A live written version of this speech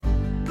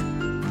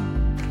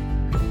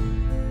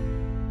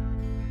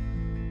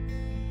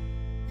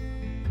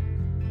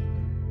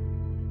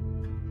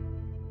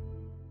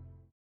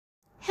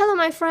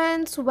my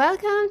friends.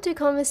 Welcome to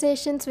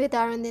Conversations with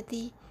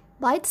Arundhati.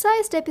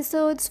 Bite-sized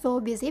episodes for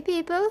busy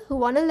people who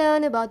want to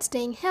learn about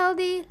staying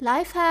healthy,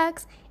 life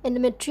hacks,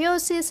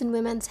 endometriosis and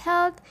women's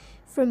health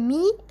from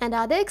me and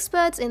other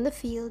experts in the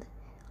field.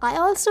 I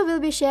also will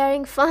be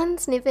sharing fun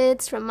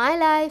snippets from my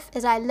life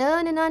as I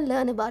learn and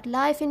unlearn about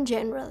life in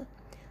general.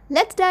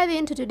 Let's dive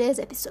into today's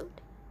episode.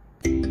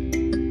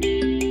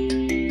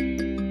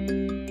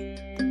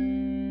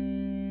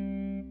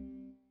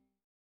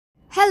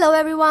 Hello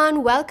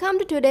everyone, welcome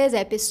to today's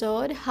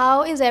episode.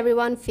 How is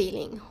everyone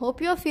feeling?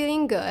 Hope you're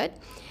feeling good.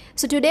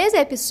 So today's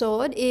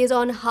episode is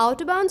on how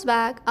to bounce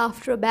back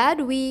after a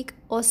bad week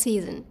or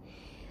season.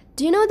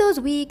 Do you know those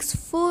weeks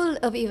full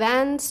of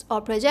events or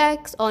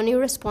projects or new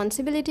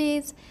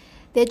responsibilities?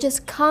 They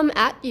just come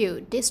at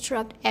you,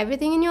 disrupt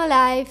everything in your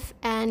life,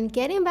 and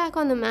getting back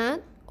on the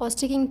mat or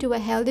sticking to a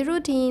healthy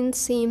routine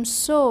seems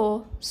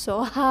so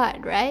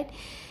hard, right?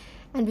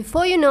 And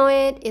before you know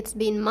it, it's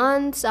been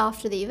months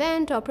after the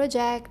event or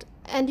project,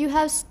 and you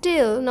have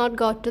still not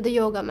got to the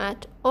yoga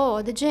mat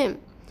or the gym.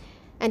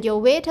 And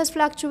your weight has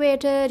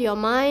fluctuated, your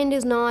mind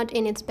is not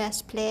in its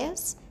best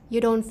place,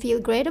 you don't feel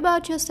great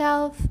about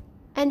yourself,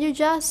 and you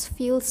just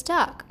feel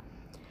stuck.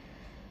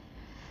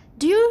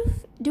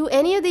 Do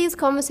any of these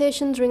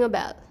conversations ring a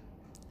bell?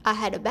 I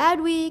had a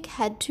bad week,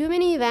 had too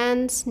many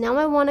events, now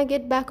I want to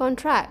get back on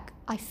track.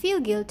 I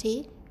feel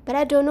guilty, but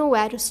I don't know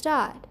where to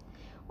start.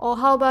 Or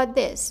how about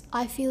this?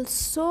 I feel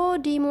so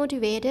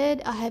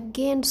demotivated, I have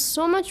gained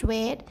so much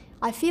weight,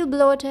 I feel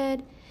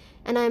bloated,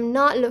 and I'm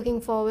not looking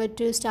forward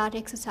to start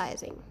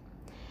exercising.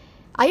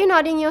 Are you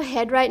nodding your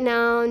head right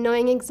now,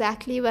 knowing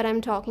exactly what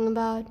I'm talking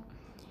about?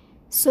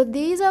 So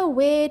these are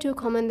way too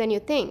common than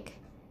you think.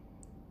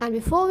 And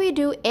before we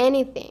do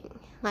anything,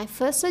 my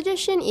first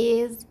suggestion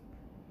is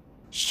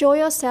show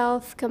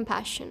yourself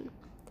compassion.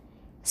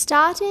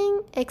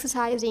 Starting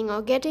exercising or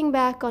getting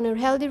back on a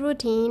healthy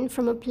routine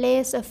from a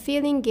place of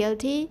feeling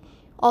guilty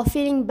or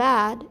feeling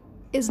bad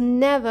is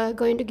never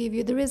going to give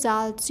you the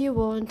results you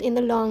want in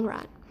the long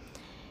run.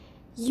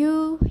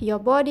 You, your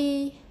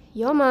body,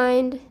 your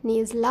mind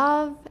needs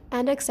love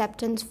and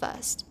acceptance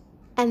first.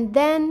 And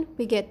then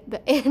we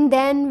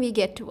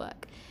get to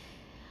work.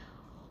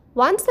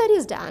 Once that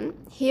is done,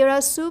 here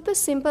are super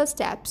simple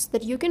steps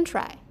that you can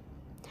try.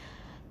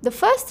 The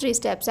first 3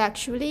 steps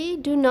actually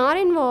do not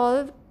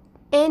involve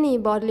any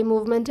bodily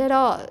movement at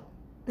all.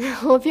 I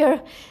hope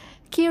you're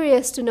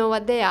curious to know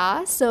what they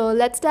are, so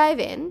let's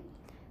dive in.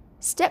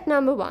 Step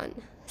number 1,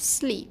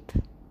 sleep.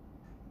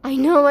 I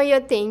know what you're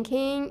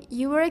thinking.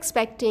 You were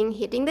expecting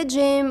hitting the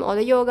gym or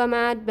the yoga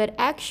mat, but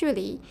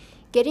actually,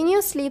 getting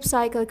your sleep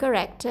cycle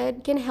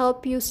corrected can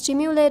help you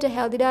stimulate a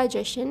healthy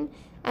digestion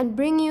and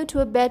bring you to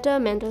a better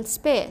mental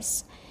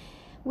space.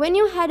 When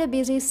you had a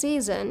busy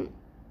season,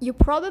 you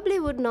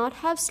probably would not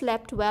have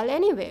slept well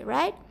anyway,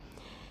 right?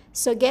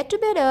 So get to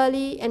bed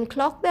early and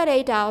clock that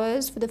 8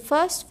 hours for the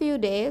first few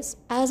days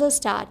as a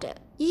starter,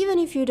 even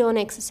if you don't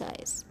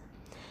exercise.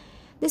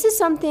 This is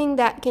something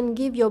that can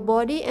give your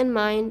body and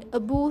mind a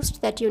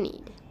boost that you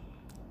need.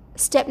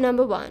 Step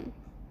number 1,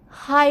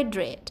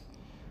 hydrate.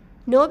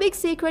 No big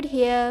secret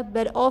here,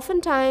 but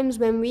oftentimes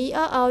when we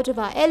are out of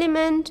our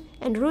element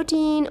and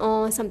routine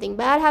or something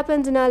bad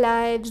happens in our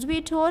lives,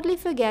 we totally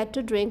forget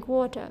to drink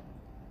water.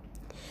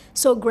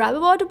 So grab a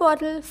water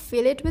bottle,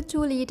 fill it with 2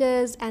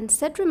 liters and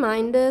set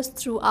reminders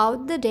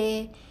throughout the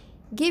day.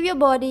 Give your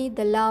body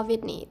the love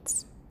it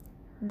needs.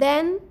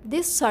 Then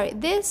this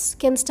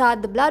can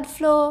start the blood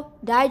flow,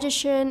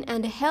 digestion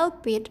and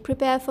help it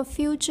prepare for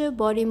future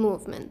body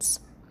movements.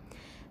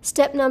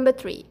 Step number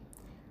 3,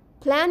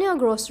 plan your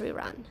grocery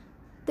run.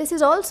 This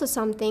is also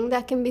something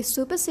that can be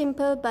super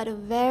simple but a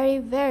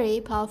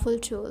very powerful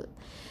tool,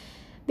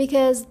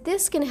 because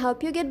this can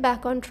help you get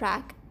back on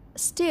track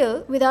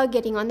still without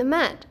getting on the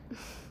mat.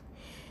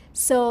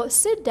 So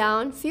sit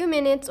down few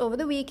minutes over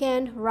the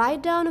weekend,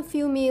 write down a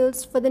few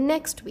meals for the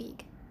next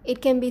week.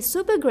 It can be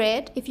super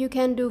great if you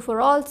can do for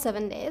all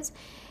 7 days,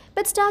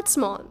 but start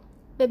small.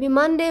 Maybe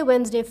Monday,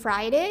 Wednesday,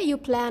 Friday, you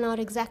plan out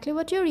exactly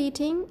what you're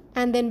eating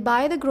and then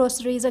buy the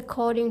groceries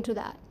according to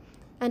that.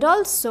 And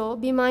also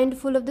be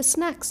mindful of the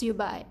snacks you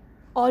buy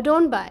or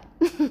don't buy.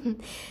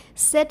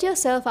 Set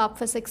yourself up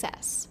for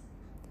success.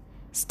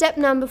 Step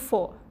number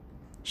 4,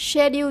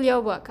 schedule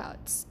your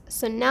workouts.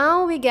 So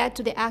now we get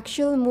to the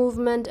actual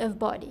movement of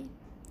body.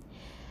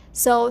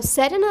 So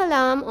set an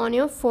alarm on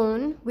your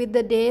phone with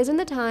the days and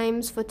the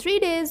times for 3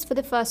 days for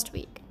the first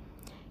week.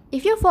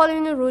 If you're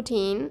following a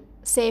routine,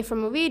 say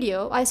from a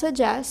video, I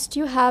suggest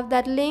you have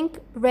that link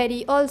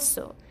ready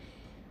also.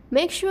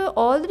 Make sure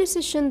all the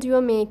decisions you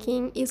are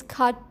making is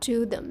cut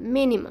to the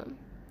minimum.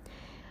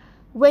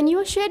 When you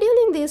are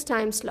scheduling these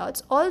time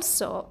slots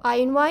also, I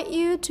invite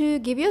you to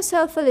give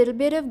yourself a little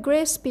bit of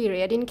grace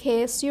period in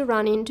case you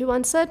run into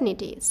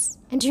uncertainties.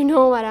 And you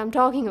know what I'm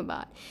talking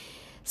about.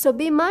 So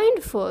be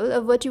mindful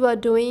of what you are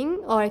doing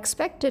or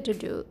expected to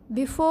do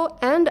before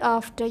and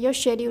after your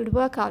scheduled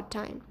workout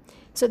time.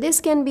 So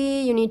this can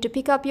be you need to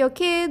pick up your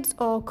kids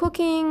or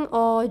cooking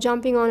or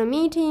jumping on a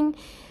meeting.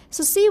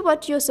 So see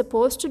what you're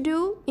supposed to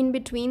do in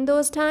between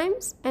those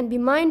times and be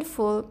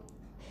mindful,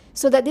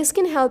 so that this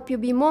can help you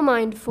be more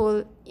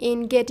mindful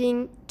in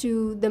getting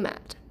to the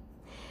mat.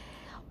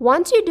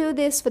 Once you do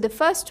this for the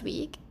first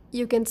week,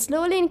 you can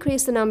slowly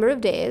increase the number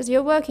of days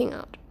you're working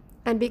out.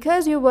 And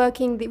because you're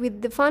working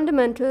with the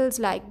fundamentals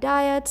like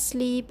diet,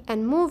 sleep,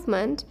 and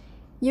movement,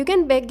 you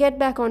can get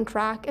back on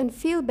track and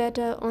feel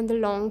better on the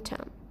long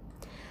term.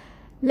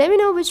 Let me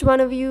know which one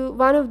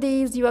of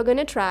these you are going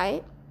to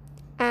try.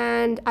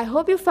 And I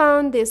hope you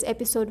found this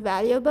episode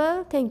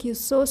valuable. Thank you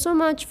so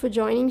much for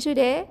joining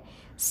today.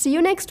 See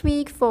you next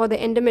week for the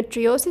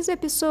endometriosis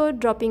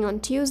episode dropping on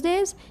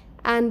Tuesdays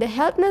and the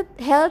health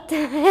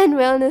and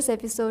wellness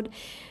episode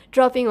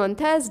dropping on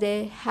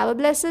Thursday. Have a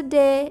blessed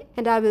day,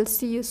 and I will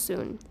see you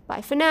soon.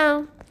 Bye for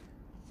now.